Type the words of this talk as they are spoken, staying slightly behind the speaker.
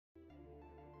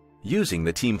Using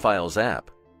the Team Files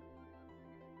app.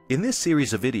 In this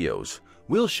series of videos,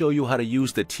 we'll show you how to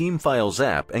use the Team Files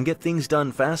app and get things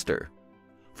done faster,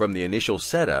 from the initial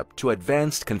setup to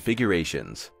advanced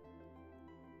configurations.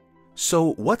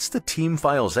 So, what's the Team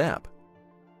Files app?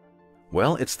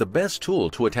 Well, it's the best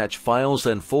tool to attach files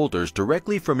and folders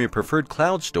directly from your preferred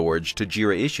cloud storage to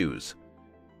Jira issues.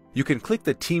 You can click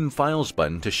the Team Files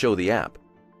button to show the app.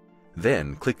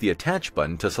 Then, click the Attach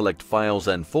button to select files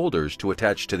and folders to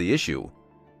attach to the issue.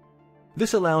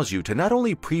 This allows you to not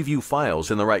only preview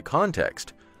files in the right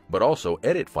context, but also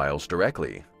edit files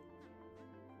directly.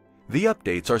 The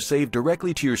updates are saved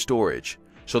directly to your storage,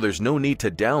 so there's no need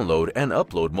to download and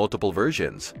upload multiple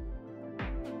versions.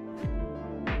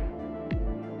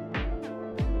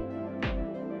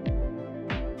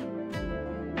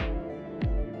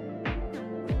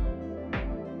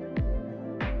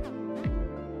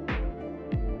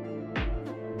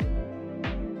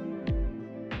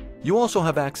 You also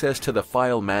have access to the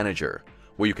File Manager,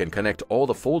 where you can connect all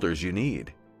the folders you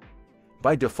need.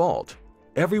 By default,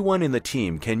 everyone in the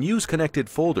team can use connected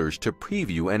folders to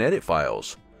preview and edit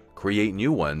files, create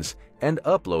new ones, and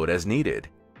upload as needed.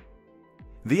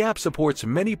 The app supports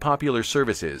many popular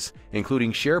services,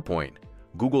 including SharePoint,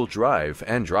 Google Drive,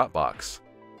 and Dropbox.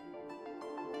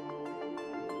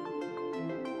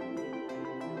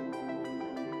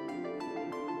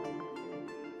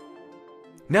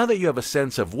 Now that you have a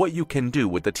sense of what you can do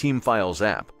with the Team Files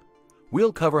app,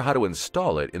 we'll cover how to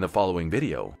install it in the following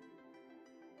video.